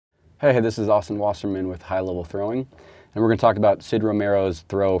Hey, this is Wasserman with High Level Throwing, and we're going to talk about Sid Romero's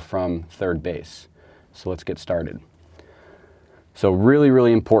throw from third base. So let's get started. So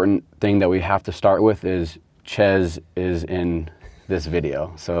really important thing that we have to start with is Ches is in this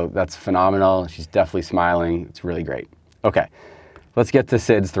video. So that's phenomenal. She's definitely smiling. It's really great. Okay, let's get to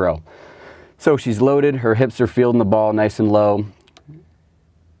Sid's throw. So she's loaded, her hips are fielding the ball nice and low.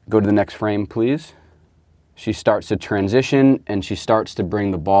 Go to the next frame, please. She starts to transition and she starts to bring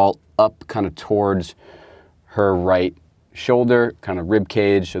the ball up kind of towards her right shoulder, kind of rib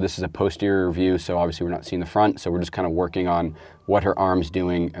cage. So this is a posterior view, so obviously we're not seeing the front, so we're just kind of working on what her arm's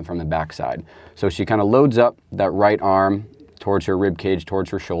doing and from the back side. So she kind of loads up that right arm towards her rib cage,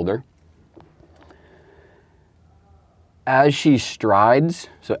 towards her shoulder. As she strides,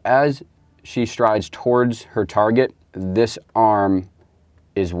 towards her target, this arm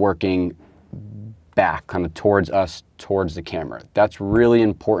is working back, kind of towards us, towards the camera. That's really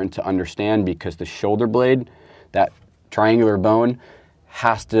important to understand because the shoulder blade, that triangular bone,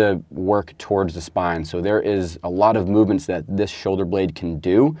 has to work towards the spine. So there is a lot of movements that this shoulder blade can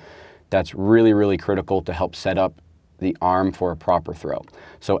do that's really critical to help set up the arm for a proper throw.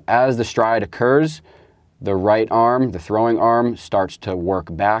 So as the stride occurs, the right arm, the throwing arm, starts to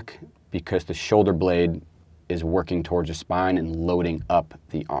work back because the shoulder blade is working towards the spine and loading up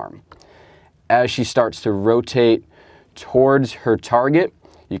the arm. As she starts to rotate towards her target,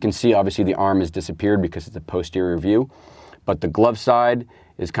 you can see obviously the arm has disappeared because it's a posterior view, but the glove side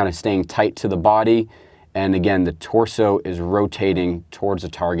is kind of staying tight to the body, and again the torso is rotating towards the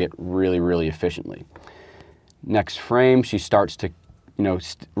target really efficiently. Next frame, she starts to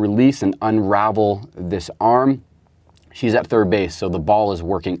release and unravel this arm. She's at third base, so the ball is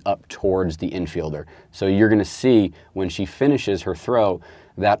working up towards the infielder. So you're going to see when she finishes her throw,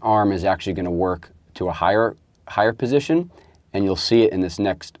 that arm is actually going to work to a higher position, and you'll see it in this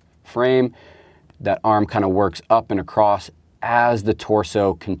next frame. That arm kind of works up and across as the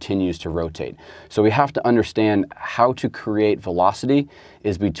torso continues to rotate. So we have to understand how to create velocity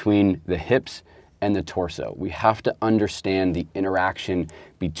is between the hips and the torso. We have to understand the interaction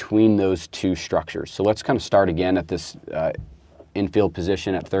between those two structures. So let's kind of start again at this infield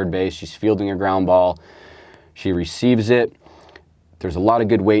position at third base. She's fielding a ground ball. She receives it. There's a lot of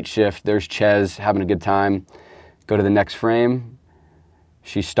good weight shift. There's Ches having a good time. Go to the next frame.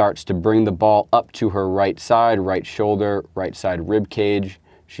 She starts to bring the ball up to her right side, right shoulder, right side rib cage.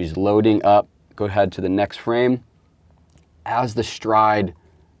 She's loading up. Go ahead to the next frame. As the stride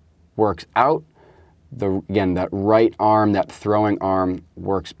works out, again, that right arm, that throwing arm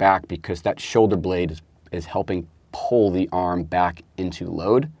works back because that shoulder blade is helping pull the arm back into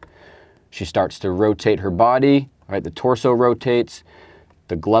load. She starts to rotate her body, right? The torso rotates,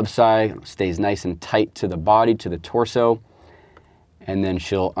 the glove side stays nice and tight to the body, to the torso, and then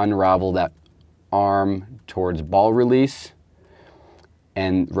she'll unravel that arm towards ball release,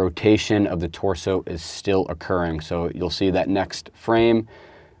 and rotation of the torso is still occurring. So you'll see that next frame,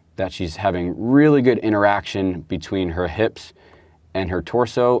 that she's having really good interaction between her hips and her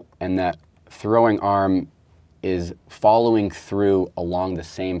torso, and that throwing arm is following through along the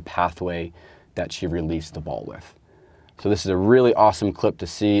same pathway that she released the ball with. So this is a really awesome clip to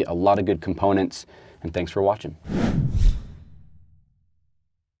see, a lot of good components, and thanks for watching.